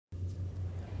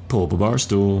Pull up a bar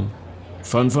stool.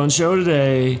 Fun show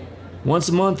today. Once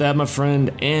a month, I have my friend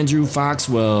Andrew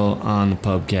Foxwell on the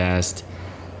Pubcast.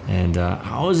 And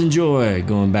I always enjoy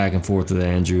going back and forth with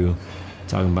Andrew,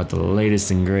 talking about the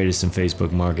latest and greatest in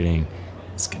Facebook marketing.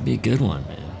 It's going to be a good one,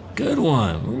 man. Good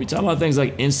one. We're going to be talking about things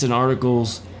like instant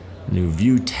articles, new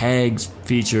view tags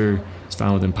feature. It's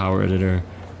found within Power Editor.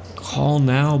 Call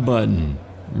now button.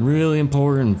 Really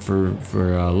important for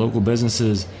local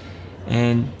businesses.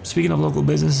 And speaking of local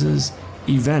businesses,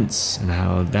 events and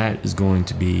how that is going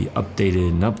to be updated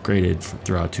and upgraded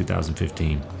throughout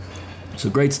 2015.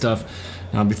 So great stuff.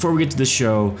 Now, before we get to the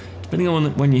show, depending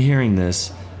on when you're hearing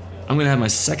this, I'm going to have my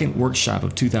second workshop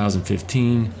of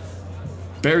 2015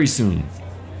 very soon.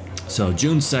 So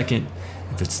June 2nd,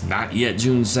 if it's not yet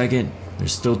June 2nd,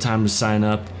 there's still time to sign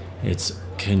up. It's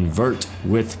Convert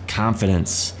with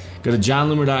Confidence. Go to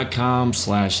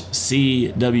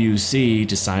johnloomer.com/CWC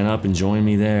to sign up and join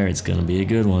me there. It's going to be a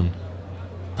good one.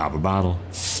 Pop a bottle.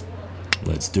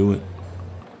 Let's do it.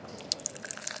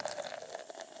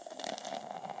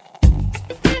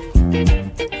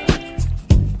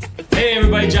 Hey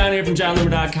everybody, John here from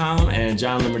johnloomer.com and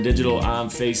John Loomer Digital on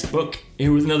Facebook.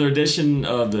 Here with another edition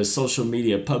of the Social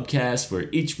Media Pubcast, where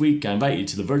each week I invite you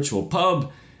to the virtual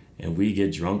pub and we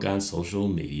get drunk on social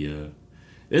media.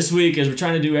 This week, as we're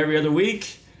trying to do every other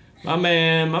week, my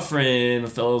man, my friend, my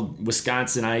fellow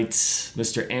Wisconsinite,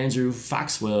 Mr. Andrew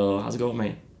Foxwell. How's it going,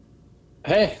 man?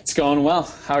 Hey, it's going well.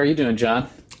 How are you doing, John?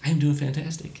 I am doing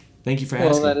fantastic. Thank you for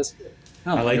asking. Well, that is good.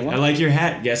 Oh, I like your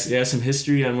hat. Yes, you have some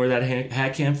history on where that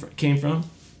hat came from?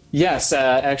 Yes,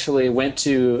 actually went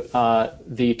to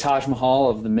the Taj Mahal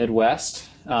of the Midwest,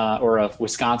 or of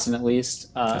Wisconsin at least.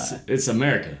 It's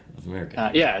America.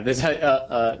 Yeah, this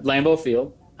Lambeau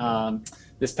Field.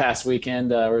 This past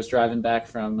weekend, I was driving back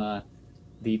from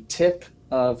the tip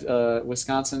of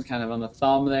Wisconsin, kind of on the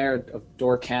thumb there of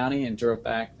Door County, and drove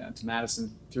back to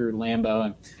Madison through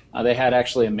Lambeau. And they had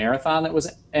actually a marathon that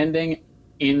was ending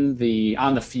on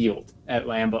the field at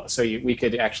Lambeau, so we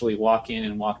could actually walk in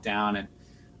and walk down and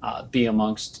be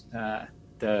amongst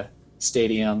the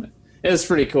stadium. It was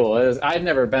pretty cool. I'd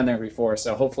never been there before,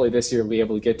 so hopefully this year we'll be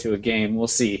able to get to a game. We'll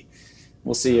see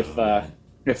if the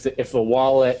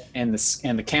wallet and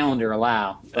the calendar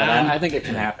allow. But I think it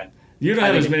can happen. You don't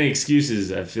have as many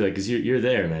excuses, I feel like, because you're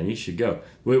there, man. You should go.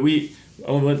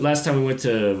 Last time we went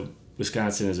to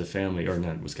Wisconsin as a family, or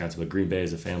not Wisconsin, but Green Bay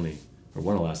as a family, or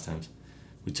one of the last times,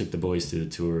 we took the boys to the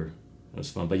tour. It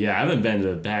was fun. But yeah, I haven't been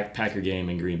to a Packer game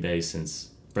in Green Bay since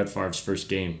Brett Favre's first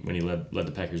game when he led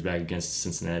the Packers back against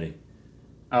Cincinnati.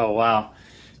 Oh, wow.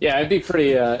 Yeah, it'll be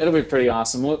pretty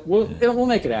awesome. We'll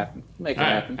make it happen. All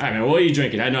right, man. What are you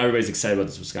drinking? I know everybody's excited about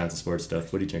this Wisconsin sports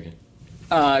stuff. What are you drinking?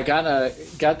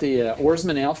 Got the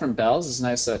Oarsman Ale from Bell's. It's a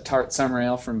nice tart summer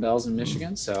ale from Bell's in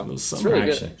Michigan. So it's really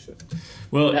good, actually.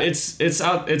 Well, yeah.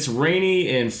 It's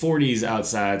rainy and 40s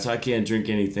outside, so I can't drink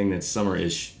anything that's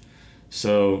summer-ish.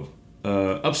 So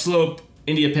Upslope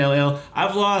India Pale Ale.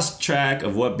 I've lost track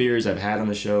of what beers I've had on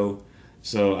the show.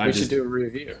 So we should do a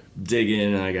review. Dig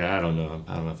in, and I don't know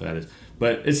if that is,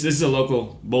 but this is a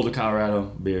local Boulder,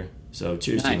 Colorado beer. So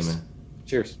cheers to them, man.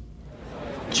 Cheers.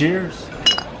 Cheers.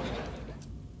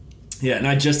 Yeah, and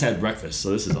I just had breakfast,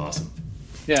 so this is awesome.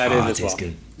 Yeah, it tastes well.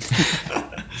 Good.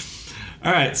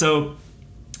 All right, so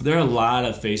there are a lot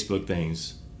of Facebook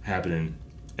things happening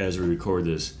as we record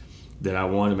this that I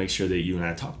want to make sure that you and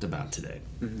I talked about today.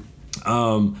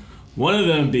 Mm-hmm. One of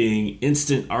them being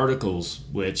instant articles,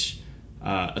 which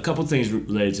a couple things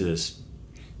related to this.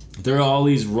 There are all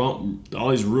these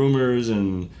rumors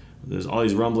and there's all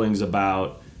these rumblings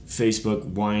about Facebook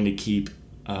wanting to keep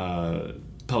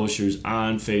publishers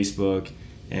on Facebook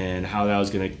and how that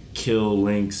was going to kill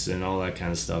links and all that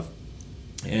kind of stuff.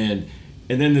 And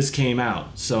then this came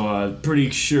out, so I'm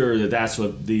pretty sure that that's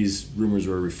what these rumors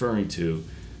were referring to.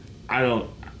 I don't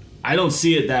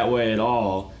see it that way at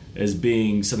all, as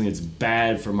being something that's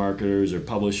bad for marketers or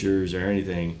publishers or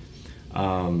anything.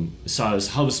 Saw this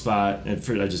HubSpot, and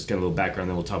I just got a little background,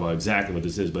 then we'll talk about exactly what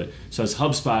this is. But so this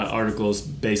HubSpot articles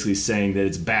basically saying that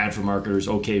it's bad for marketers,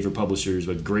 okay for publishers,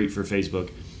 but great for Facebook.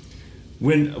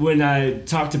 When I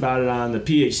talked about it on the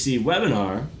PHC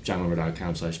webinar,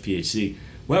 johnloomer.com/PHC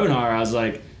webinar, I was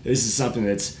like, this is something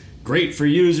that's great for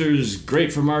users,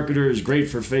 great for marketers, great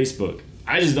for Facebook.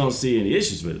 I just don't see any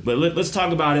issues with it. But let's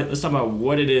talk about it. Let's talk about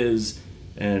what it is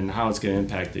and how it's going to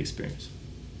impact the experience.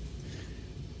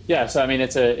 Yeah, so I mean,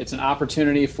 it's an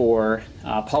opportunity for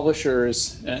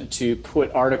publishers to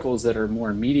put articles that are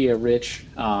more media rich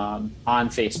on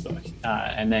Facebook,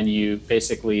 and then you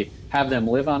basically have them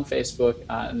live on Facebook,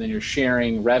 and then you're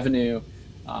sharing revenue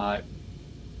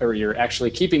or you're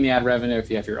actually keeping the ad revenue if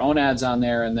you have your own ads on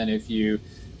there, and then if you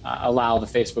allow the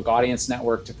Facebook Audience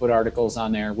Network to put articles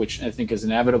on there, which I think is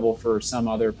inevitable for some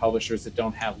other publishers that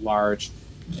don't have large,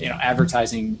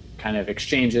 advertising kind of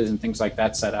exchanges and things like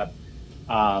that set up,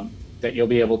 that you'll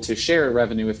be able to share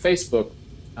revenue with Facebook.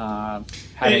 And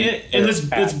let's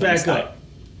back up.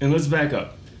 And let's back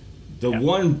up. The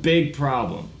one big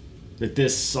problem that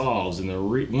this solves, and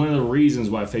one of the reasons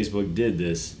why Facebook did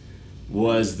this,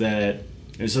 was that,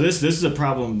 and so this is a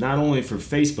problem not only for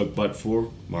Facebook but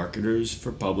for marketers,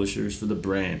 for publishers, for the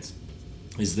brands,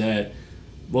 is that,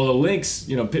 well, the links,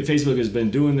 Facebook has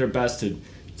been doing their best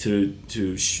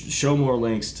to show more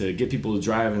links, to get people to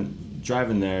drive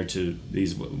in there to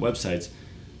these websites.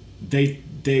 They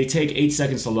take 8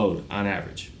 seconds to load on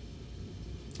average.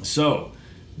 So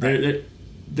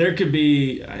there could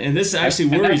be, and this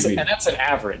actually worries me. And that's an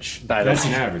average, by the way. That's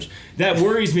an average. That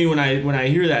worries me when I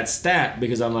hear that stat,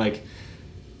 because I'm like,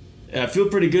 I feel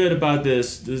pretty good about the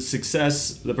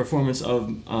success, the performance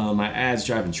of my ads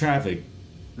driving traffic.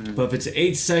 Mm-hmm. But if it's an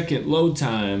 8 second load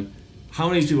time, how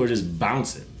many people are just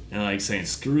bouncing and like saying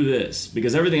screw this,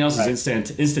 because everything else is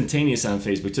instantaneous on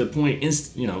Facebook, to the point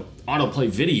autoplay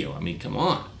video. I mean, come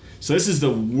on. So this is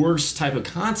the worst type of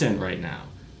content right now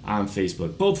on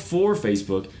Facebook, both for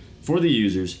Facebook, for the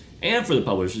users, and for the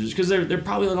publishers, because they're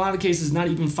probably in a lot of cases not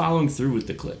even following through with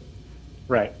the clip.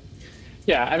 Right.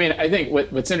 Yeah. I mean, I think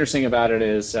what's interesting about it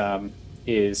is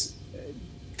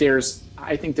there's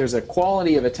a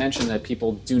quality of attention that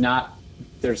people do not.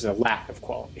 There's a lack of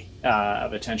quality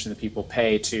of attention that people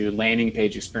pay to landing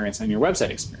page experience and your website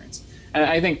experience. And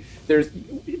I think there's,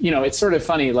 it's sort of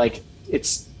funny, like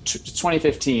it's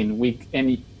 2015,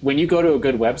 and when you go to a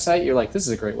good website, you're like, this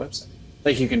is a great website.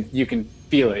 Like you can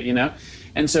feel it,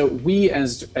 And so we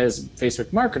as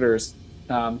Facebook marketers,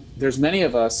 there's many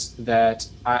of us that,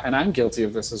 and I'm guilty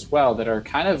of this as well, that are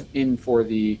kind of in for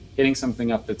the hitting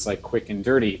something up that's like quick and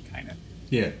dirty kind of.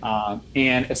 Yeah.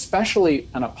 And especially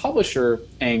on a publisher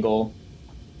angle,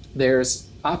 there's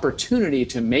opportunity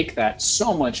to make that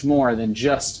so much more than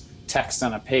just text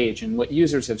on a page. And what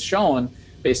users have shown,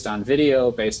 based on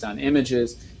video, based on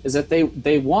images, is that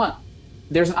they want,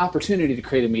 there's an opportunity to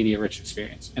create a media-rich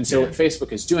experience. And so what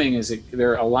Facebook is doing is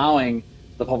they're allowing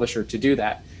the publisher to do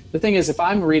that. The thing is, if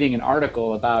I'm reading an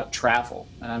article about travel,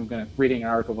 and I'm reading an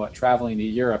article about traveling to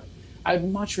Europe, I'd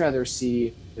much rather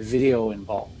see video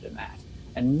involved in that,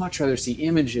 and much rather see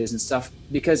images and stuff,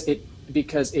 because it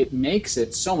makes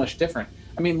it so much different.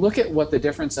 I mean, look at what the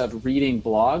difference of reading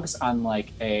blogs on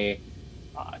like a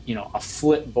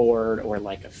Flipboard or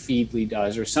like a Feedly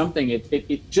does or something.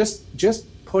 It just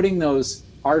putting those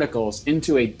articles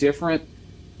into a different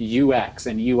UX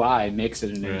and UI makes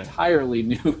it an entirely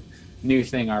new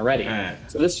thing already.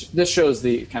 So this shows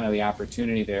the kind of the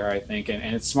opportunity there, I think,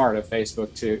 and it's smart of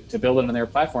Facebook to build it on their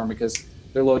platform, because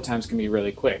their load times can be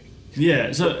really quick.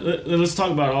 Yeah. So let's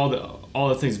talk about all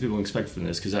the things that people expect from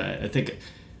this, because I think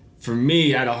for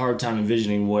me, I had a hard time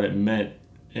envisioning what it meant.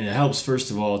 And it helps,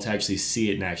 first of all, to actually see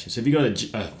it in action. So if you go to,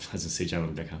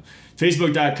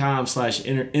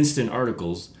 facebook.com/instant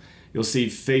articles, you'll see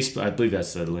Facebook, I believe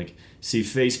that's the link, see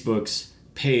Facebook's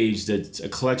page that's a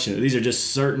collection. These are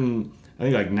just certain, I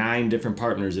think like 9 different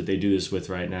partners that they do this with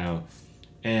right now.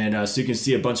 And so you can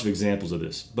see a bunch of examples of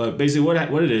this. But basically what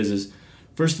it is,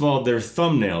 first of all, their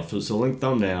thumbnail, so link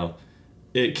thumbnail,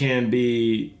 it can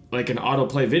be like an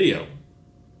autoplay video,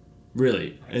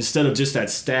 really, instead of just that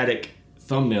static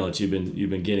thumbnail that you've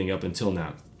been getting up until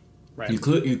now. Right.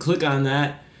 You click on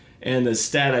that, and the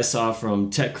stat I saw from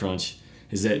TechCrunch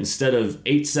is that instead of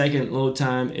 8 second load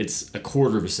time, it's a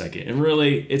quarter of a second, and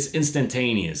really it's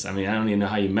instantaneous. I mean, I don't even know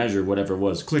how you measure whatever it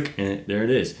was. Click, and there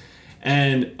it is.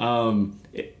 And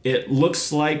it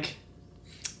looks like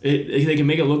they can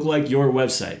make it look like your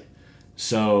website.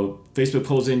 So Facebook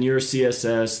pulls in your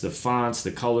CSS, the fonts,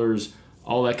 the colors,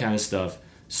 all that kind of stuff,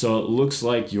 so it looks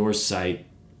like your site.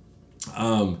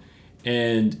 But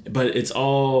it's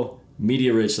all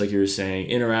media rich, like you were saying,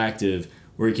 interactive,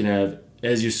 where you can have,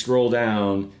 as you scroll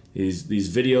down, these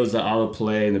videos that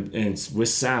autoplay, and it's with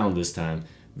sound this time.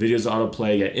 Videos that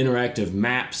autoplay, you got interactive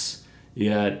maps,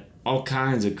 you got all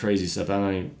kinds of crazy stuff.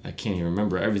 I can't even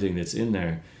remember everything that's in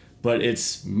there, but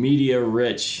it's media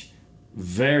rich,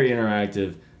 very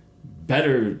interactive,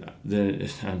 better than,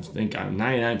 I think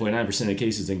 99.9% of the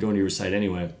cases than going to your site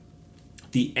anyway.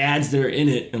 The ads that are in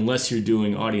it, unless you're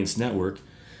doing audience network,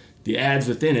 the ads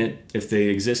within it, if they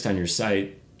exist on your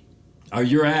site, are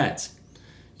your ads.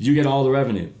 You get all the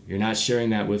revenue. You're not sharing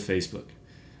that with Facebook.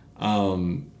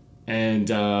 And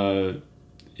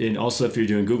also if you're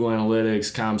doing Google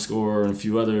Analytics, ComScore, and a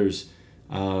few others,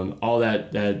 all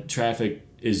that traffic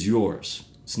is yours.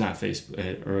 it's not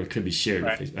Facebook, or it could be shared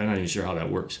Right. with Facebook. I'm not even sure how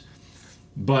that works.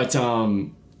 But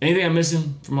anything I'm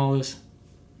missing from all this?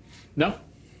 No.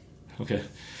 Okay.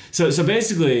 So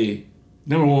basically,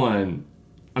 number one,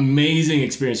 amazing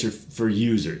experience for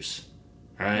users.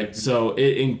 All right. So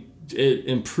it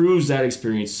improves that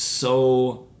experience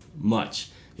so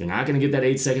much. You're not going to get that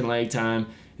 8-second lag time.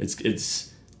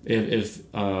 It's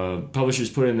if publishers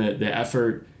put in the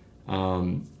effort,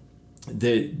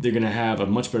 they're going to have a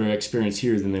much better experience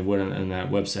here than they would on that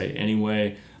website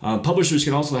anyway. Publishers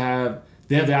can also have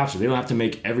the option. They don't have to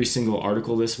make every single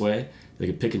article this way. They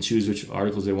can pick and choose which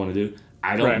articles they want to do.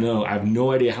 I don't know. I have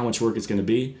no idea how much work it's going to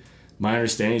be. My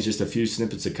understanding is just a few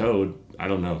snippets of code. I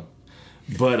don't know.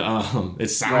 But it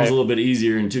sounds a little bit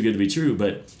easier and too good to be true.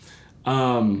 But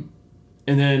and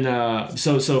then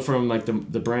so from like the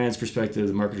brand's perspective,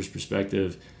 the marketer's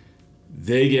perspective,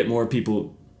 they get more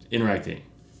people interacting.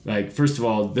 Like, first of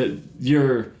all,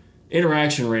 your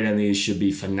interaction rate on these should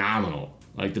be phenomenal.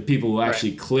 Like, the people who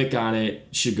actually click on it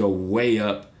should go way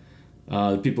up.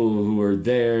 The people who are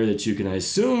there that you can, I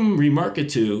assume, remarket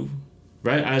to,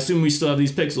 right? I assume we still have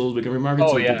these pixels we can remarket to.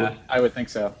 Oh, yeah, I would think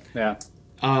so, yeah.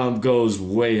 Goes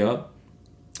way up.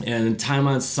 And time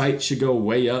on site should go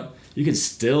way up. You can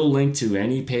still link to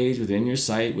any page within your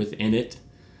site within it.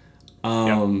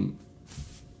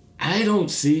 I don't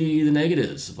see the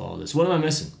negatives of all this. What am I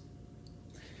missing?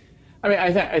 I mean,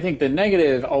 I think the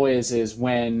negative always is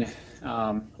when,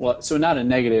 so not a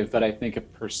negative, but I think a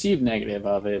perceived negative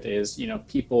of it is,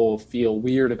 people feel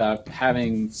weird about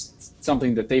having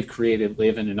something that they've created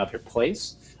live in another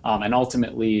place. And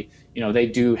ultimately, they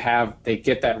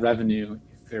get that revenue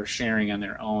if they're sharing on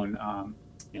their own,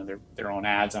 their own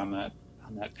ads on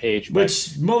that page.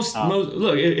 Which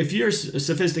look, if you're a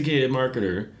sophisticated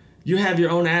marketer, you have your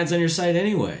own ads on your site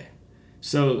anyway.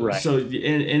 So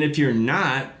and if you're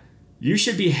not, you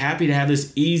should be happy to have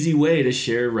this easy way to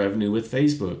share revenue with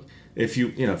Facebook. If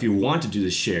you want to do the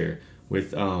share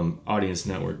with Audience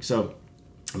Network. So,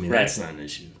 I mean, that's not an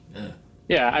issue.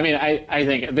 Yeah, I mean, I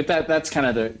think, but that's kind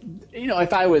of the,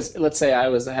 if I was, let's say I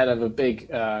was the head of a big,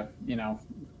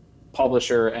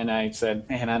 publisher, and I said,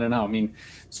 man, I don't know. I mean,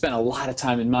 spent a lot of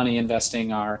time and money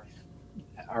investing our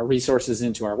resources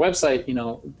into our website.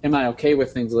 Am I okay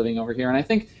with things living over here? And I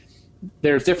think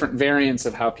there's different variants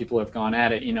of how people have gone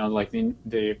at it. Like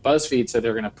the BuzzFeed said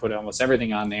they're going to put almost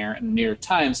everything on there, and the New York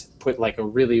Times put like a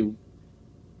really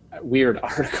weird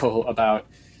article about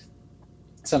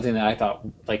something that I thought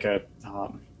like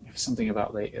something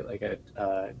about like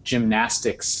a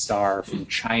gymnastics star from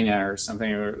China or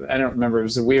something. I don't remember. It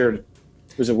was a weird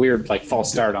like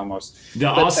false start almost. The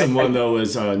awesome one though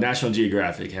was National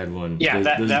Geographic had one. Yeah,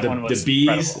 that one was the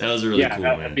bees. incredible. That was really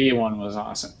cool. The bee one was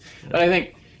awesome. Yeah. But I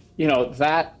think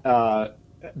that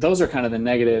those are kind of the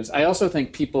negatives. I also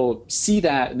think people see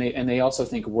that and they also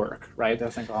think work, right? They'll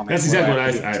think, oh man, that's exactly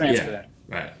what I transfer that.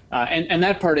 Right. And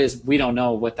that part is we don't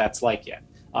know what that's like yet.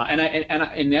 And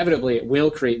inevitably it will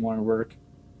create more work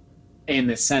in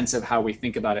the sense of how we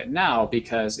think about it now,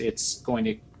 because you're going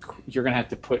to have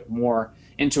to put more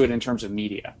into it in terms of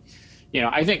media.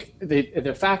 I think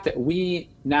the fact that we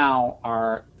now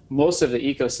are, most of the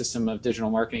ecosystem of digital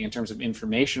marketing in terms of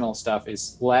informational stuff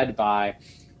is led by,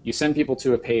 you send people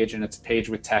to a page and it's a page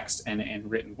with text and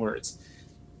written words.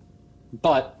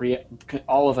 But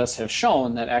all of us have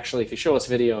shown that actually if you show us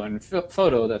video and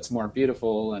photo that's more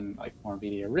beautiful and like more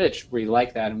media rich, we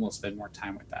like that and we'll spend more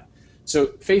time with that. So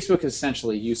Facebook is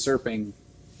essentially usurping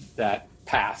that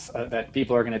path that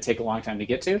people are going to take a long time to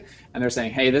get to. And they're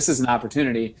saying, hey, this is an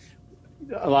opportunity.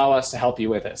 Allow us to help you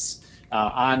with this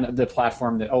on the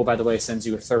platform that, oh, by the way, sends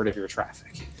you a third of your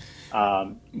traffic.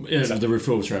 The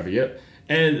referral traffic, yep.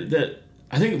 And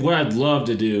I think what I'd love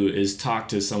to do is talk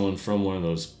to someone from one of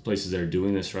those places that are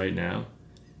doing this right now.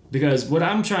 Because what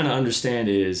I'm trying to understand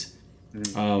is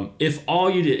if all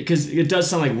you did, because it does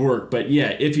sound like work, but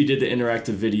yeah, if you did the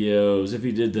interactive videos, if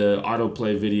you did the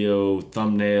autoplay video,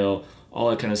 thumbnail, all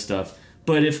that kind of stuff.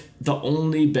 But if the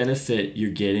only benefit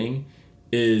you're getting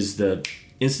is the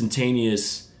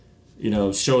instantaneous,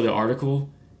 show the article,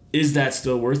 is that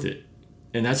still worth it?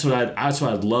 And that's what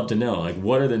I'd love to know. Like,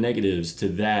 what are the negatives to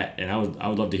that? And I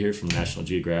would love to hear from National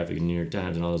Geographic and New York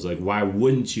Times and all those. Like, why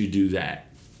wouldn't you do that?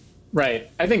 Right.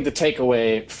 I think the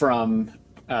takeaway from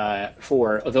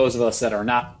for those of us that are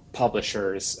not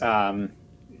publishers,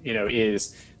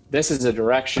 is this is a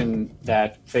direction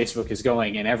that Facebook is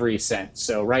going in every sense.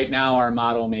 So right now, our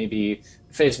model may be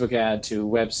Facebook ad to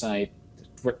website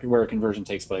where conversion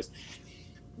takes place.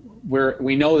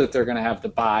 We know that they're going to have the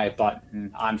buy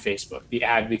button on Facebook. The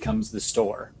ad becomes the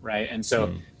store, right? And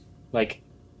so,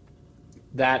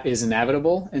 that is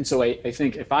inevitable. And so I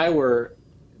think if I were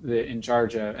in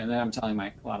charge of, and then I'm telling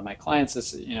a lot of my clients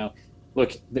this,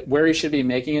 look, where you should be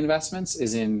making investments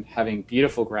is in having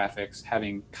beautiful graphics,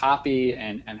 having copy,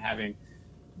 and having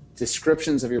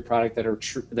descriptions of your product that are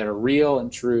true, that are real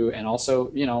and true, and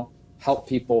also, help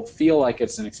people feel like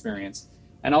it's an experience.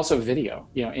 And also video,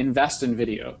 invest in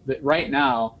video. Right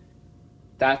now,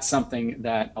 that's something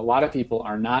that a lot of people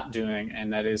are not doing,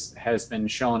 and that has been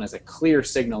shown as a clear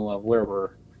signal of where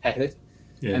we're headed.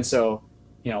 Yeah. And so,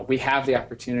 we have the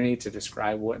opportunity to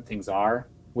describe what things are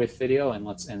with video,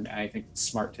 and I think it's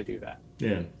smart to do that.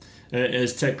 Yeah.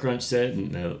 As TechCrunch said,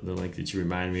 and the link that you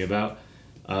reminded me about,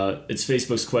 it's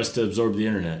Facebook's quest to absorb the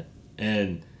internet.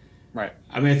 And right.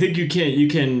 I mean, I think you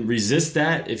can resist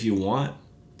that if you want,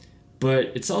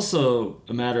 but it's also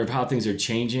a matter of how things are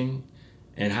changing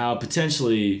and how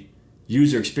potentially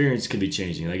user experience could be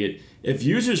changing. Like if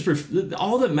users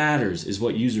all that matters is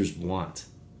what users want.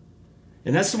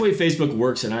 And that's the way Facebook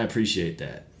works, and I appreciate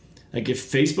that. Like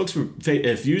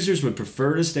if users would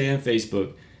prefer to stay on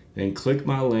Facebook, then click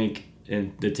my link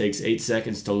and that takes 8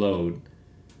 seconds to load,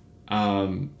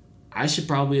 I should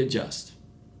probably adjust.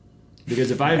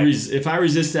 Because if I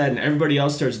resist that and everybody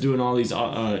else starts doing all these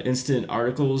instant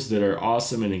articles that are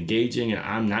awesome and engaging, and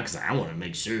I'm not, because I want to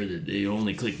make sure that they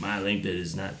only click my link that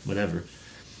is not whatever,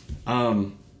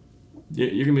 you're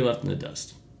going to be left in the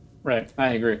dust. Right.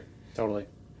 I agree. Totally.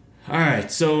 All right.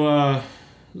 So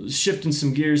shifting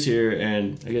some gears here,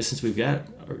 and I guess since we've got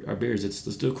our beers,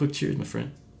 let's do a quick cheers, my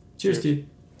friend. Cheers, Steve.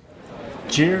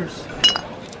 Cheers.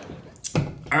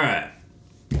 All right.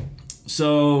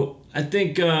 So I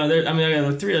think I got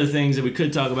like 3 other things that we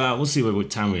could talk about. We'll see what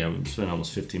time we have. We've spent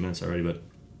almost 15 minutes already, but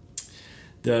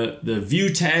the view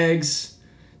tags.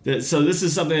 So this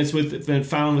is something that's been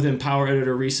found within Power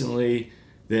Editor recently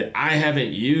that I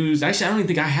haven't used. Actually, I don't even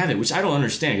think I have it, which I don't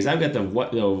understand, because I've got the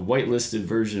whitelisted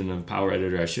version of Power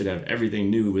Editor. I should have everything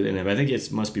new within it. But I think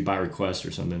it must be by request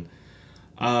or something.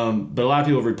 But a lot of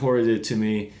people have reported it to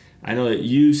me. I know that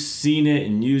you've seen it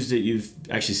and used it. You've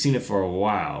actually seen it for a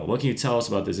while. What can you tell us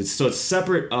about this? It's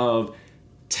separate of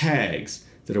tags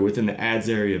that are within the ads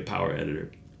area of Power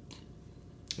Editor.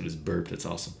 I just burped. That's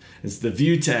awesome. It's the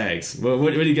view tags.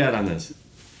 What do you got on this?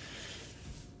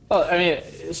 Well, I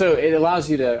mean, so it allows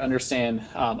you to understand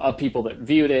of people that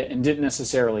viewed it and didn't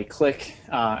necessarily click.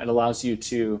 It allows you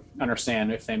to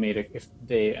understand if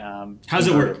they How's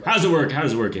it work? How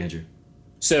does it work, Andrew?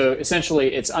 So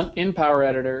essentially, it's in Power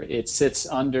Editor. It sits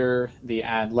under the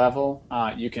ad level.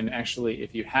 You can actually,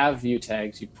 if you have view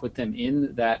tags, you put them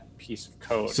in that piece of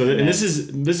code. So and this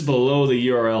is below the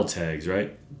URL tags,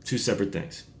 right? 2 separate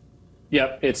things.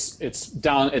 Yep, it's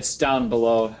down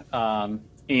below,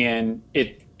 and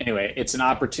it's an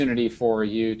opportunity for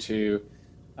you to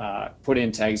put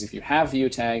in tags if you have view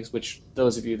tags. Which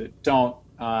those of you that don't,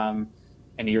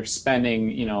 and you're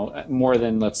spending more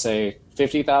than, let's say,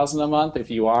 $50,000 a month.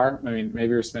 If you are, maybe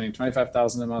you're spending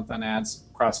 $25,000 a month on ads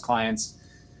across clients.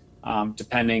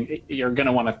 Depending, you're going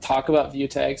to want to talk about view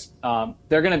tags.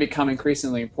 They're going to become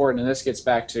increasingly important, and this gets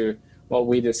back to what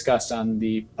we discussed on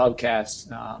the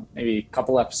Pubcast maybe a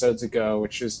couple episodes ago,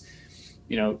 which is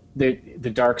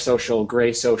the dark social,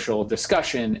 gray social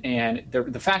discussion. And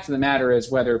the fact of the matter is,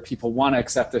 whether people want to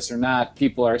accept this or not,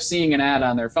 people are seeing an ad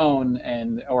on their phone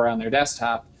or on their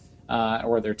desktop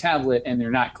or their tablet, and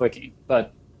they're not clicking.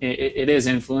 But it is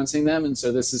influencing them. And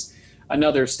so this is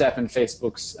another step in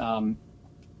Facebook's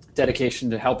dedication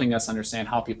to helping us understand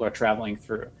how people are traveling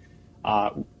through.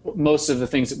 Most of the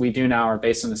things that we do now are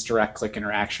based on this direct click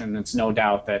interaction. It's no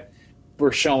doubt that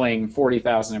we're showing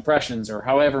 40,000 impressions or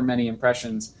however many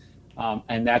impressions,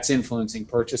 and that's influencing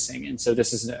purchasing. And so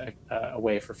this is a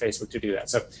way for Facebook to do that.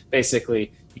 So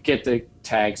basically, you get the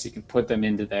tags, you can put them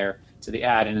into to the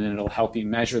ad, and then it'll help you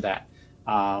measure that.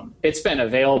 It's been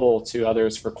available to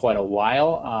others for quite a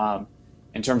while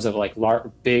in terms of like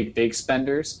big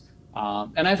spenders,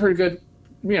 and I've heard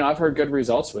good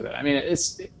results with it. I mean,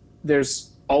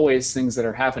 there's always things that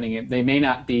are happening. They may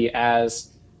not be as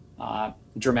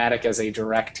dramatic as a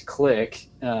direct click,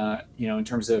 in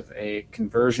terms of a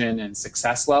conversion and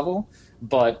success level.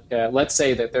 But let's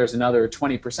say that there's another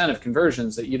 20% of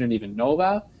conversions that you didn't even know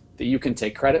about that you can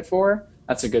take credit for.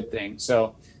 That's a good thing.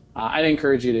 So I'd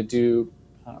encourage you to do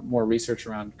more research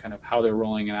around kind of how they're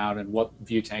rolling it out and what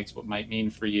view tags might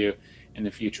mean for you in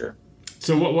the future.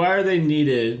 So why are they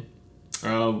needed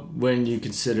when you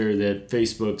consider that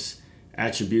Facebook's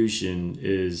attribution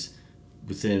is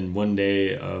within 1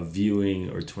 day of viewing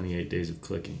or 28 days of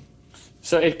clicking?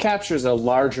 So it captures a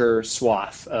larger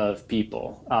swath of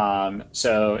people.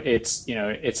 So it's,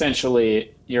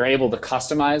 essentially you're able to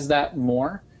customize that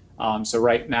more. So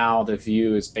right now the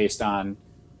view is based on,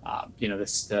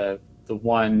 the the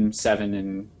 1, 7,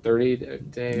 and 30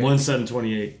 day.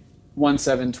 1/7/28.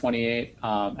 1/7/28,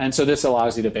 and so this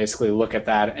allows you to basically look at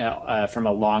that from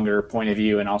a longer point of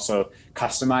view and also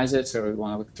customize it. So you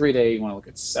want to look at 3-day, you want to look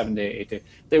at 7-day, 8-day.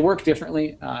 They work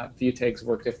differently. View tags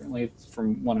work differently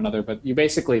from one another, but you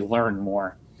basically learn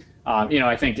more.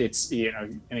 I think it's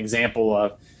an example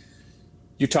of,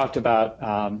 you talked about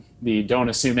the Don't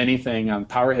Assume Anything on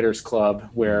Power Hitters Club,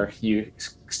 where you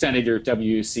extended your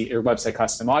website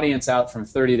custom audience out from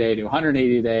 30-day to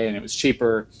 180-day, and it was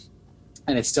cheaper.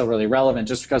 And it's still really relevant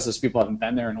just because those people haven't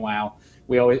been there in a while.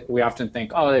 We often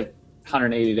think, oh, they've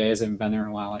 180 days, they haven't been there in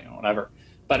a while, whatever.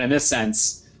 But in this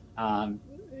sense,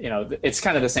 it's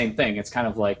kind of the same thing. It's kind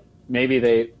of like maybe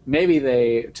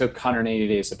they took 180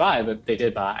 days to buy, but they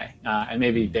did buy, and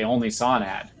maybe they only saw an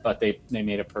ad, but they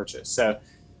made a purchase. So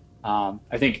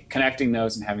I think connecting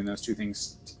those and having those two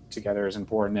things together is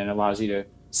important, and it allows you to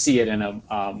see it in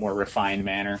a more refined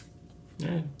manner.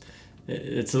 Yeah.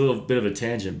 It's a little bit of a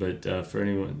tangent, but for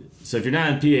anyone, so if you're not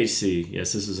in PHC,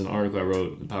 yes, this is an article I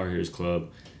wrote in the Power Hitters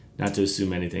Club, not to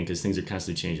assume anything, because things are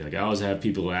constantly changing. Like, I always have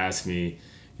people ask me,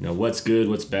 what's good,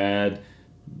 what's bad,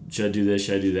 should I do this,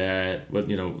 should I do that?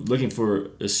 Looking for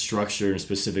a structure and a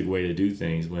specific way to do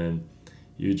things, when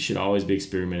you should always be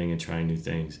experimenting and trying new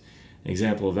things. An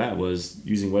example of that was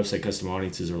using website custom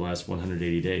audiences over the last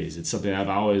 180 days. It's something I've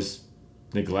always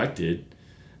neglected.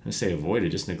 I say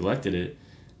avoided, just neglected it.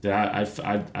 That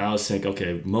I always think,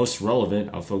 okay, most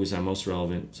relevant, I'll focus on most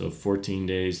relevant, so 14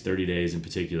 days, 30 days in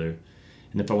particular.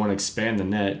 And if I want to expand the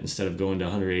net, instead of going to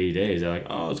 180 days, I'm like,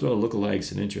 let's go to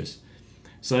lookalikes and interests.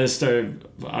 So I just started,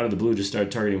 out of the blue, just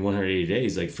started targeting 180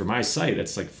 days. Like, for my site,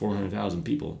 that's like 400,000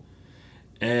 people.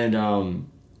 And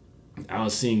I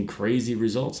was seeing crazy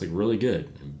results, like really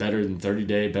good. Better than 30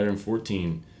 day, better than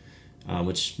 14,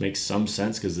 which makes some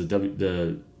sense because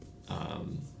the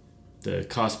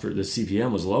cost per the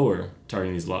CPM was lower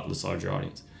targeting this larger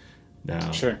audience.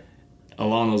 Now, sure.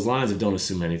 Along those lines of Don't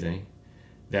Assume Anything,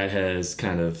 that has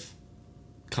kind of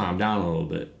calmed down a little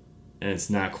bit, and it's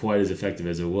not quite as effective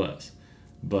as it was.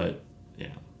 But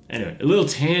anyway, a little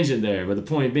tangent there. But the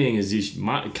point being is you should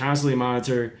constantly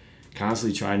monitor,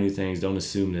 constantly try new things. Don't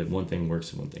assume that one thing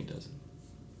works and one thing doesn't.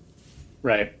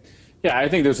 Right. Yeah, I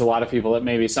think there's a lot of people that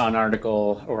maybe saw an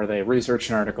article, or they researched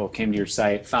an article, came to your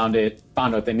site, found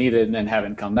what they needed, and then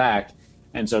haven't come back.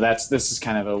 And so this is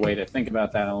kind of a way to think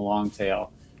about that in a long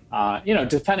tail.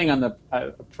 Depending on the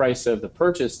price of the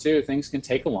purchase too, things can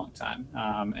take a long time.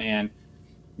 And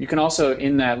you can also,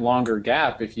 in that longer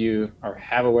gap, if you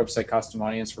have a website custom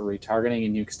audience for retargeting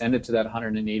and you extend it to that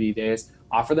 180 days,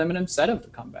 offer them an incentive to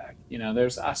come back.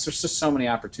 There's just so many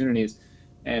opportunities.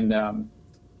 And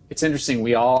it's interesting.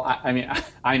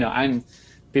 I know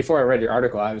before I read your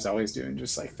article, I was always doing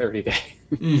just like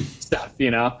 30-day stuff,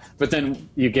 but then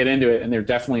you get into it, and there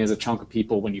definitely is a chunk of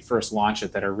people when you first launch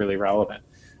it that are really relevant.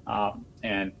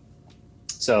 And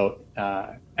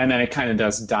then it kind of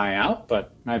does die out,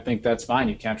 but I think that's fine.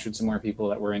 You captured some more people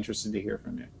that were interested to hear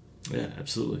from you. Yeah,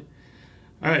 absolutely.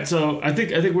 All right. So I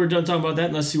think we're done talking about that,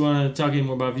 unless you want to talk any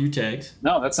more about view tags.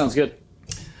 No, that sounds good.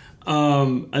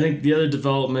 I think the other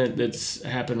development that's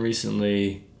happened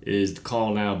recently is the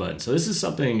Call Now button. So this is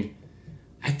something,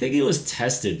 I think it was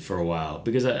tested for a while,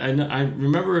 because I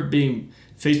remember it being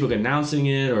Facebook announcing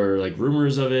it, or like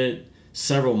rumors of it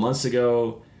several months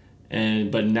ago,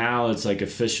 but now it's like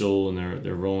official and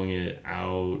they're rolling it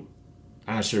out.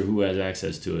 I'm not sure who has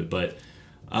access to it, but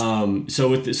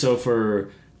so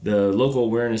for the local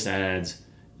awareness ads,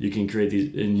 you can create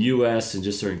these in U.S. and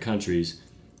just certain countries.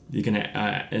 You can,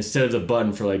 instead of the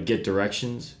button for like get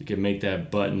directions, you can make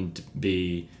that button to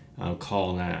be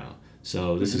Call Now.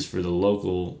 So this is for the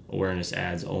local awareness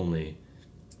ads only.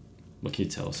 What can you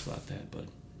tell us about that, bud?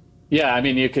 Yeah,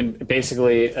 you can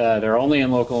basically, they're only in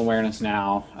local awareness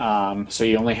now. So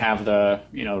you only have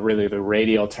really the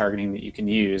radial targeting that you can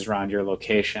use around your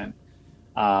location.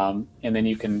 And then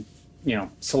you can,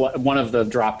 select one of the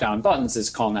drop-down buttons is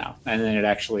Call Now, and then it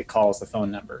actually calls the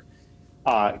phone number.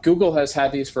 Google has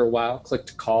had these for a while, click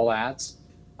to call ads.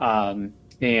 And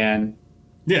for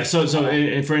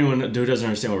anyone who doesn't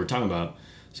understand what we're talking about,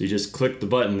 so you just click the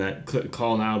button, that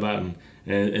Call Now button,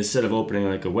 and instead of opening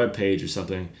like a web page or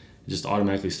something, it just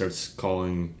automatically starts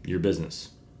calling your business,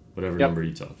 whatever number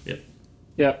you tell.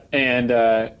 Yep.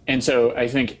 And so I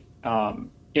think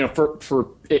for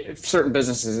certain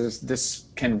businesses, this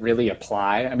can really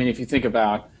apply. If you think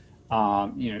about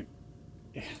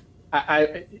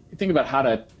I think about how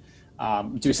to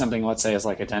do something, let's say, as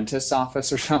like a dentist's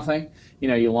office or something.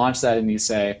 You launch that and you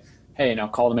say, hey,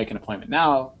 call to make an appointment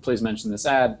now. Please mention this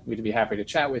ad. We'd be happy to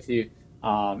chat with you.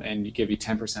 and you give you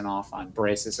 10% off on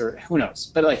braces, or who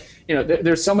knows. But like,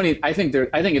 there's so many. I think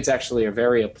it's actually a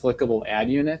very applicable ad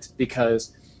unit,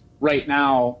 because right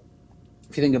now,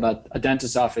 if you think about a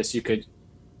dentist's office, you could,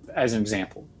 as an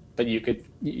example, but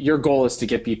your goal is to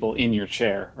get people in your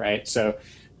chair, right? So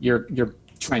you're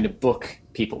trying to book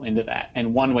people into that.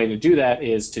 And one way to do that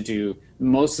is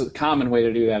most of the common way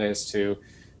to do that is to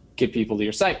get people to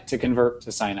your site, to convert,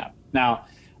 to sign up. Now,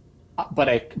 but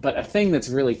a thing that's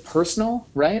really personal,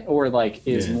 right? Or like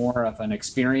is more of an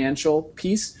experiential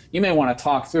piece, you may want to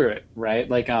talk through it, right?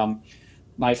 Like,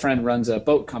 my friend runs a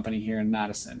boat company here in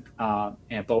Madison,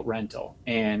 and boat rental.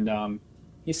 And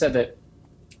he said that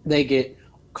they get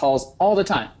calls all the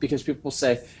time because people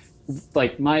say,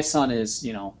 like, my son is,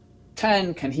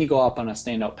 10, can he go up on a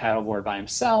stand-up paddleboard by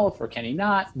himself, or can he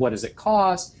not? What does it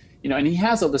cost? And he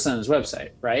has all this on his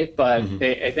website, right? But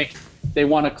I think they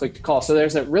want to click to call. So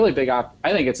there's a really big I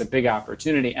think it's a big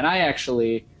opportunity. And I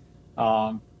actually,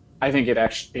 I think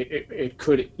it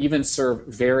could even serve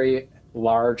very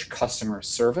large customer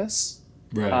service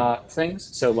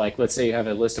things. So like, let's say you have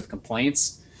a list of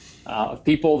complaints of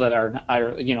people that are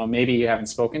maybe you haven't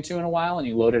spoken to in a while, and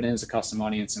you load it in as a custom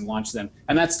audience and launch them,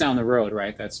 and that's down the road,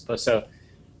 right?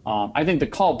 I think the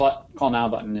call now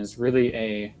button is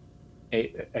really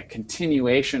a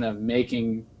continuation of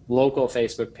making local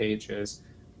Facebook pages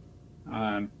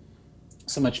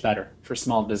so much better for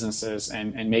small businesses,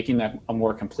 and making that a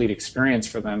more complete experience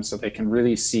for them, so they can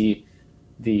really see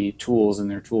the tools in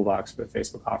their toolbox that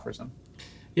Facebook offers them.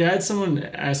 Yeah, I had someone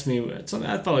ask me something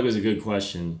I felt like was a good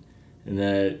question, and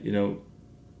that,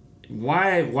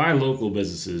 why local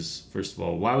businesses, first of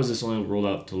all? Why was this only rolled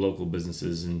out to local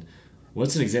businesses? And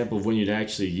what's an example of when you'd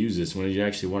actually use this, when you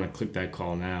actually want to click that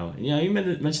call now? And you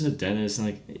mentioned the dentist,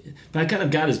 and but I kind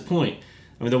of got his point.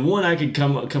 I mean, the one I could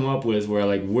come up with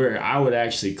where I would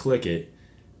actually click it,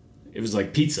 it was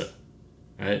like pizza,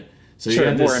 right? So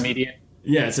sure, you more immediate.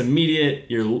 Yeah, it's immediate.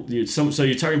 So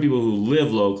you're targeting people who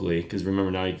live locally, because remember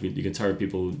now you can target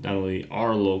people who not only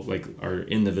are local, like are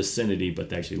in the vicinity, but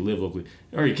they actually live locally.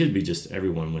 Or it could be just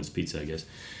everyone when it's pizza, I guess.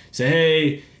 Say,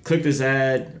 hey, click this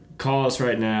ad, call us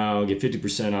right now, get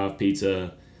 50% off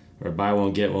pizza, or buy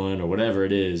one get one, or whatever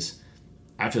it is.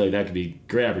 I feel like that could be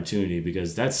a great opportunity,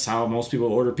 because that's how most people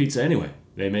order pizza anyway.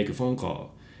 They make a phone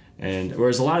call, and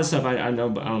whereas a lot of stuff I don't know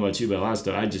about you, but a lot of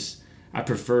stuff I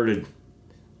prefer to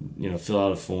fill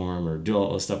out a form or do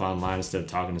all this stuff online instead of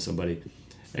talking to somebody.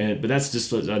 But that's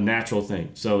just a natural thing.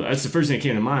 So that's the first thing that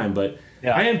came to mind. But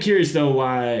yeah. I am curious, though,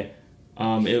 why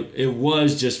it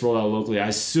was just rolled out locally. I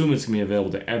assume it's going to be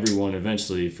available to everyone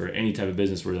eventually for any type of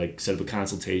business where, like, set up a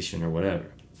consultation or whatever.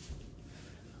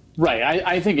 Right.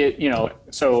 I think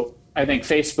so I think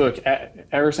Facebook,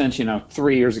 ever since,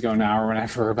 3 years ago now, or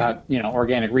whenever, about,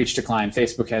 organic reach decline,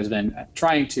 Facebook has been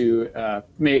trying to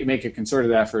make a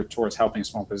concerted effort towards helping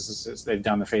small businesses. They've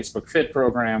done the Facebook Fit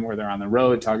program, where they're on the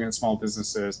road targeting small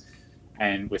businesses,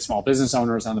 and with small business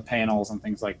owners on the panels and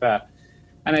things like that.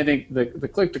 And I think the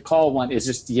click to call one is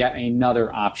just yet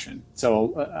another option.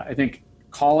 So I think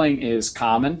calling is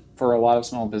common for a lot of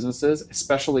small businesses,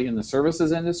 especially in the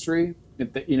services industry.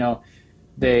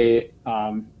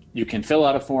 You can fill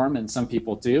out a form, and some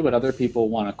people do, but other people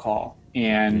want to call.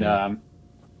 And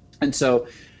so,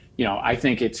 I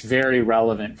think it's very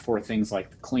relevant for things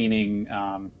like cleaning,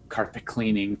 carpet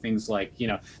cleaning, things like,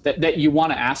 that you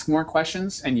want to ask more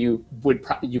questions, and you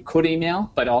could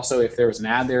email, but also if there was an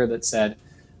ad there that said,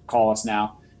 call us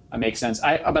now, it makes sense.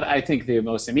 But I think the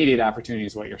most immediate opportunity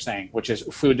is what you're saying, which is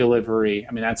food delivery.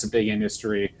 I mean, that's a big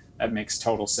industry. That makes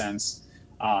total sense.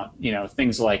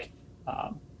 Things like,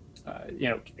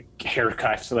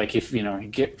 haircuts, like if you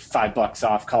get $5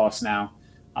 off, call us now,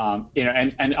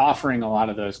 and offering a lot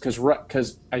of those,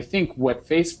 because I think what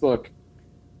Facebook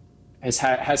has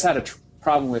had a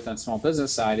problem with on small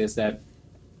business side is that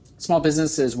small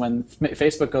businesses, when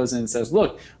Facebook goes in and says,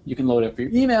 look, you can load up your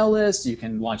email list, you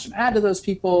can launch an ad to those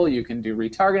people, you can do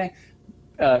retargeting.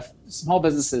 Small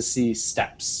businesses see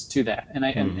steps to that, and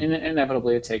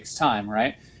inevitably it takes time,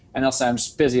 right? And they'll say, I'm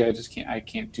just busy, I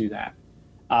can't do that.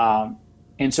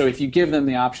 And so if you give them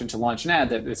the option to launch an ad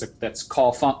that's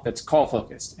call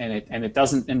focused, and it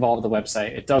doesn't involve the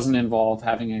website, it doesn't involve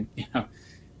having a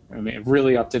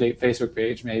really up to date Facebook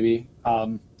page, maybe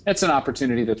it's an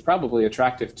opportunity that's probably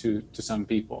attractive to some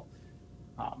people.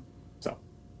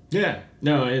 Yeah,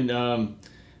 no, and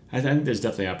I think there's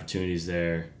definitely opportunities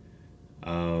there.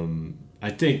 I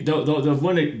think the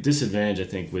one disadvantage I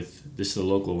think with this the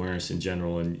local awareness in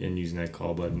general and using that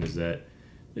call button is that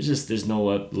there's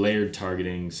no layered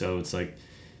targeting, so it's like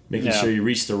making sure you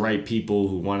reach the right people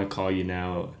who want to call you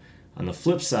now. On the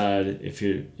flip side, if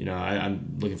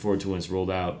I'm looking forward to when it's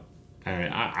rolled out.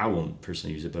 I won't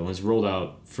personally use it, but when it's rolled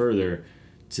out further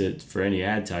for any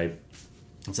ad type,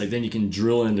 it's like then you can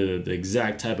drill into the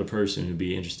exact type of person who'd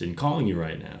be interested in calling you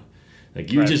right now.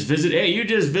 Like you just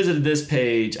visited this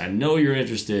page. I know you're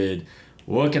interested.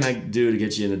 What can I do to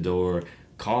get you in the door?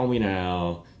 Call me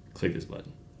now. Click this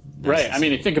button. Right. I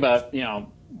mean, you think about the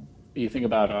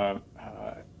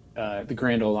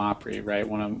Grand Ole Opry, right?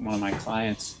 One of my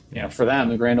clients. For them,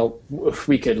 the Grand Ole, if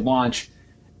we could launch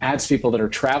ads to people that are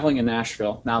traveling in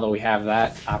Nashville. Now that we have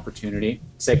that opportunity,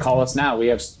 say, call us now. We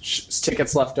have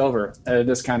tickets left over at a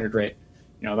discounted rate.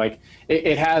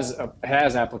 It has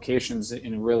applications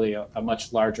in really a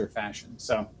much larger fashion.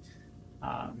 So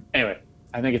anyway,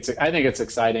 I think it's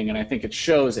exciting, and I think it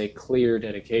shows a clear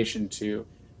dedication to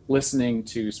listening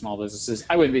to small businesses.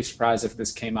 I wouldn't be surprised if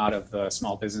this came out of the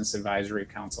Small Business Advisory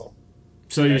Council.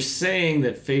 So you're saying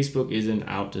that Facebook isn't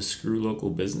out to screw local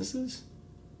businesses?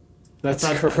 That's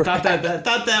correct. I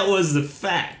thought that was the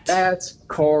fact. That's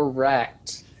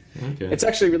correct. Okay. It's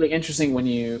actually really interesting when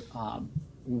you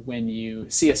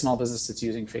see a small business that's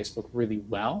using Facebook really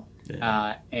well.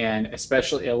 Yeah. And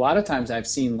especially a lot of times I've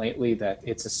seen lately that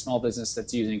it's a small business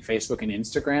that's using Facebook and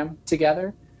Instagram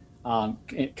together.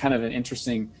 Kind of an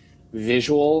interesting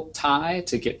visual tie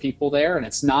to get people there. And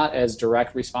it's not as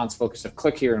direct response focused of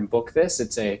click here and book this.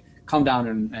 It's a come down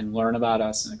and learn about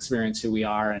us and experience who we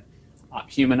are, and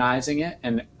humanizing it.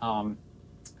 And I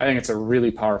think it's a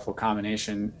really powerful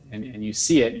combination, and you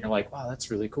see it and you're like, wow, that's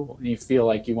really cool. And you feel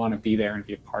like you want to be there and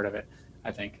be a part of it.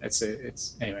 I think it's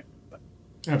anyway. But.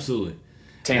 Absolutely.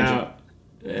 Tangent.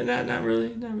 Now, not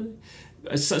really.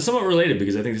 It's somewhat related,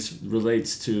 because I think this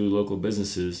relates to local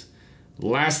businesses.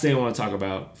 Last thing I want to talk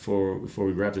about before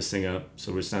we wrap this thing up,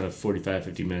 so it's not a 45,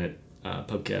 50-minute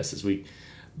Pubcast this week,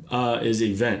 is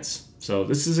events. So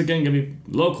this is, again, going to be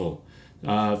local.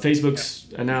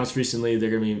 Facebook's announced recently they're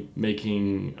going to be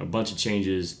making a bunch of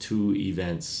changes to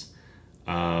events,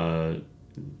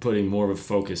 putting more of a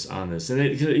focus on this.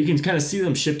 And you can kind of see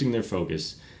them shifting their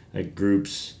focus, like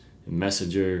groups,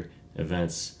 messenger,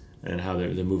 events, and how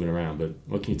they're moving around. But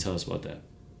what can you tell us about that?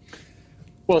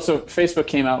 Well, so Facebook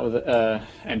came out with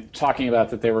and talking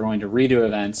about that they were going to redo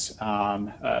events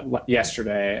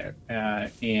yesterday,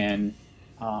 and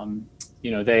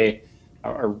they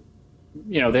are.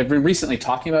 They've been recently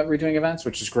talking about redoing events,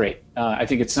 which is great. I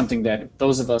think it's something that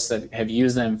those of us that have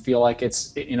used them feel like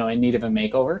it's in need of a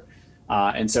makeover.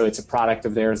 And so it's a product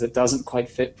of theirs that doesn't quite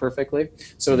fit perfectly.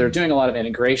 So they're doing a lot of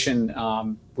integration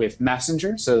with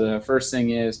Messenger. So the first thing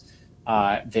is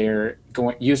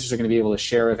users are going to be able to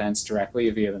share events directly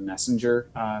via the Messenger,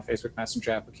 Facebook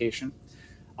Messenger application.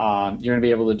 You're going to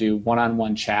be able to do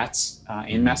one-on-one chats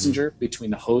in Messenger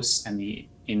between the hosts and the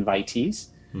invitees.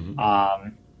 Mm-hmm.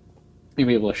 You'll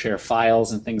be able to share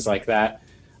files and things like that.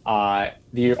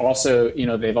 They've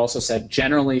also said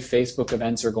generally Facebook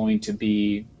events are going to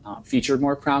be featured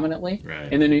more prominently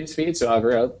in the newsfeed. So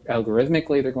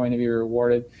algorithmically, they're going to be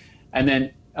rewarded. And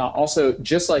then also,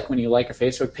 just like when you like a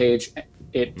Facebook page,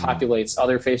 it populates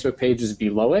other Facebook pages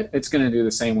below it. It's going to do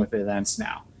the same with events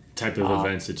now. Type of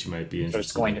events that you might be interested in. So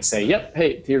it's going to say, yep,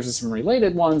 hey, here's some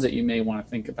related ones that you may want to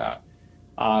think about.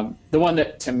 The one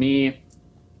that, to me,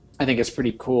 I think is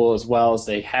pretty cool as well is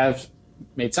they have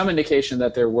made some indication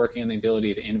that they're working on the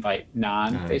ability to invite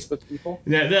non-Facebook people.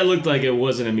 Yeah, that looked like it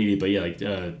wasn't immediate, but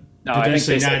yeah, no, I think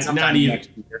they said not even next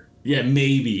year. Yeah,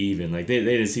 maybe even they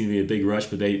didn't seem to be a big rush,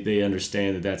 but they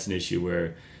understand that that's an issue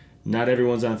where not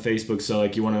everyone's on Facebook. So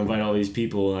you want to invite all these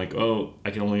people, I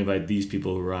can only invite these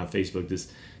people who are on Facebook.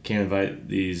 This can't invite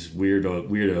these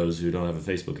weirdos who don't have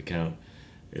a Facebook account.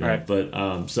 Right.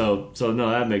 But so no,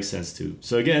 that makes sense too.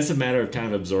 So again, it's a matter of kind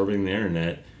of absorbing the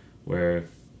internet where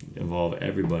involve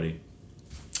everybody.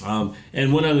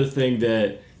 And one other thing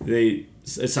that it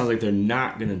sounds like they're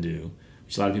not going to do,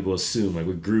 which a lot of people assume, like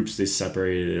with groups they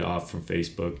separated it off from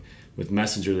Facebook, with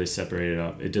Messenger they separated it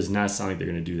off. It does not sound like they're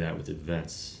going to do that with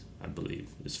events, I believe,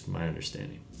 is my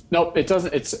understanding. Nope, it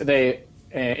doesn't. It's the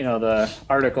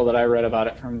article that I read about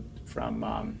it from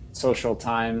Social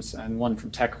Times and one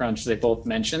from TechCrunch, they both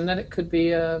mentioned that it could be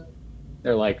they're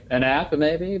like an app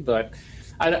maybe, but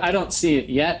I don't see it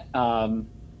yet.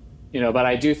 But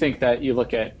I do think that you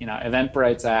look at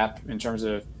Eventbrite's app in terms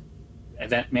of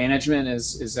event management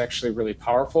is actually really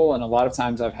powerful, and a lot of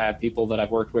times I've had people that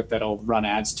I've worked with that'll run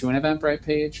ads to an Eventbrite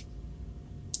page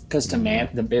because the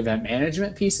event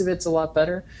management piece of it's a lot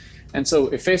better. And so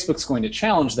if Facebook's going to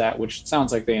challenge that, which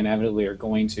sounds like they inevitably are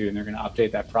going to, and they're going to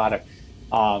update that product,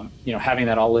 having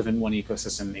that all live in one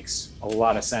ecosystem makes a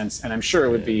lot of sense. And I'm sure it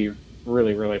would be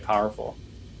really, really powerful.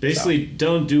 Basically,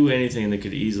 don't do anything that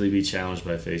could easily be challenged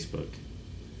by Facebook.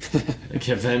 Like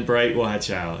Eventbrite, watch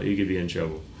out. You could be in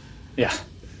trouble. Yeah.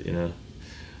 You know?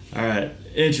 All right.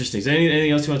 Interesting. So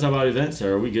anything else you want to talk about events,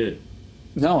 or are we good?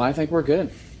 No, I think we're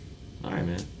good. All right,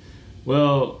 man.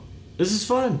 Well, this is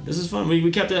fun.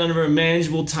 We kept it under a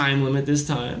manageable time limit this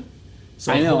time.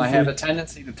 So I know. I have a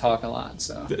tendency to talk a lot.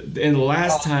 So. And the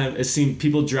last time, it seemed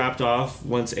people dropped off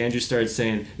once Andrew started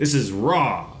saying, this is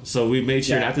raw. So we made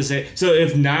sure not to say. So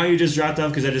if now you just dropped off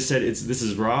because I just said this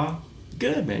is raw,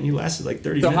 good, man. You lasted like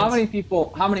 30 minutes. So how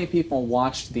many people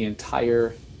watched the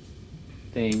entire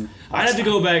thing? I'd have to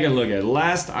go back and look at it.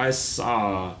 Last I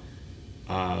saw,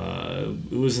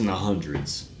 it was in the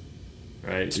hundreds.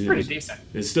 Right? It's pretty decent.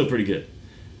 It's still pretty good.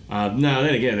 Now,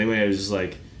 then again, they may have just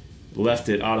like left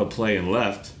it autoplay and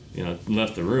left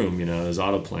the room, it was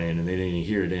autoplaying and they didn't even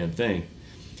hear a damn thing.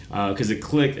 Because it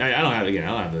clicked, I don't have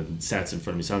the stats in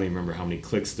front of me, so I don't even remember how many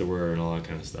clicks there were and all that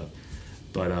kind of stuff.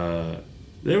 But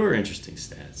they were interesting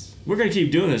stats. We're going to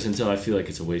keep doing this until I feel like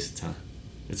it's a waste of time.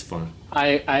 It's fun.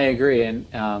 I agree, and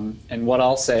what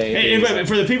I'll say is...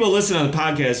 For the people listening on the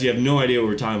podcast, you have no idea what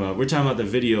we're talking about. We're talking about the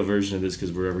video version of this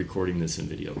because we're recording this in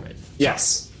video right now.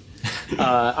 Yes.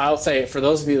 I'll say, for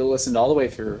those of you that listened all the way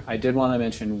through, I did want to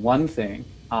mention one thing,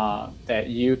 that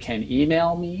you can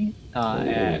email me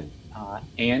at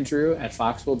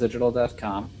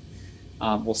andrew@foxwelldigital.com.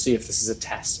 We'll see if this is a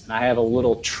test. And I have a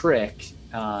little trick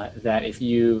that if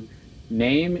you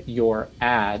name your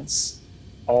ads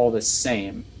all the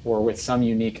same or with some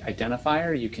unique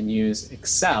identifier, you can use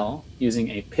Excel, using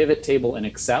a pivot table in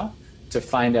Excel, to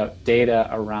find out data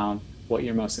around what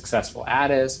your most successful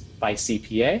ad is by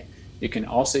CPA. You can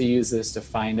also use this to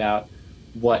find out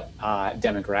what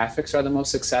demographics are the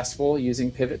most successful using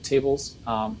pivot tables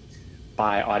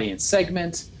by audience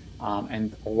segment,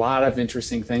 and a lot of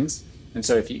interesting things. And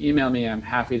so if you email me, I'm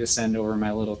happy to send over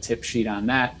my little tip sheet on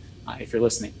that if you're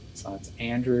listening. So it's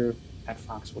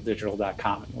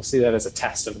andrew@foxwelldigital.com. And we'll see that as a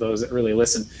test of those that really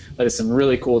listen. That is some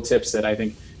really cool tips that I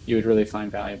think you would really find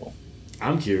valuable.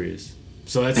 I'm curious.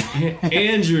 So that's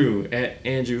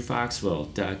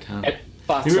Andrew@andrewfoxwell.com.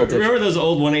 Remember those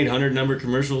old 1-800 number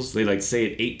commercials? They like say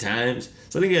it 8 times.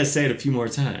 So I think you gotta say it a few more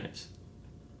times.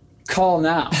 Call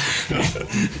now.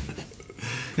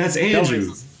 That's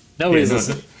Andrew. Nobody's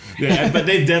listening. Yeah, but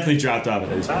they definitely dropped off at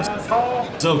this point.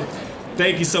 So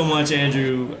thank you so much,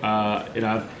 Andrew.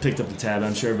 I picked up the tab.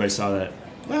 I'm sure everybody saw that.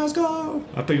 Let's go.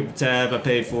 I picked up the tab. I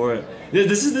paid for it.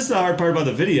 This is the hard part about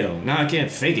the video. Now I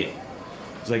can't fake it.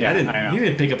 It's like you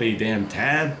didn't pick up any damn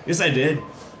tab. Yes, I did.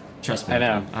 Trust me. I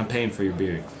know. I'm paying for your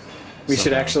beer. We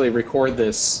should actually record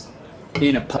this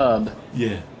in a pub.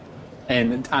 Yeah.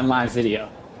 And on live video.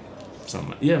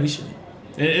 Yeah, we should.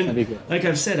 And that'd be good. Like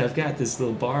I've said, I've got this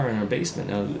little bar in our basement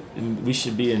now, and we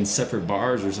should be in separate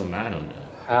bars or something. I don't know.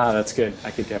 That's good.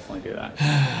 I could definitely do that.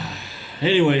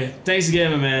 Anyway, thanks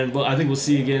again, my man. Well, I think we'll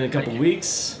see you again in a couple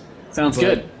weeks. Sounds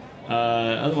good.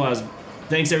 Otherwise,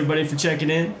 thanks everybody for checking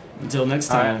in. Until next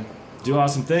time, do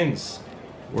awesome things.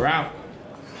 We're out.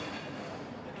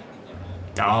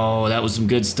 Oh, that was some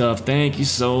good stuff. Thank you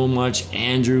so much,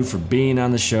 Andrew, for being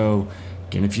on the show.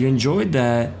 Again, if you enjoyed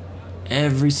that,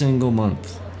 every single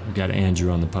month we've got Andrew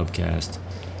on the Pubcast.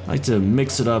 I like to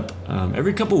mix it up.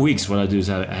 Every couple of weeks, what I do is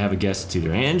I have a guest. It's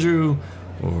either Andrew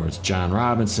or it's John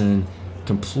Robinson.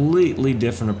 Completely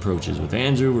different approaches. With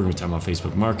Andrew, we're going to talk about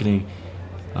Facebook marketing.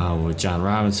 With John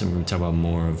Robinson, we're going to talk about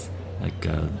more of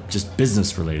just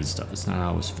business-related stuff. It's not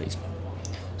always Facebook.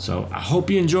 So I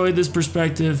hope you enjoyed this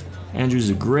perspective.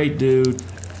 Andrew's a great dude.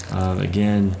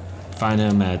 Again, find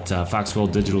him at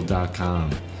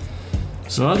foxwelldigital.com.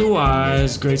 So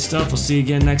otherwise, great stuff. We'll see you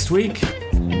again next week.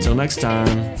 Until next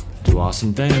time, do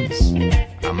awesome things.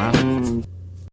 I'm out.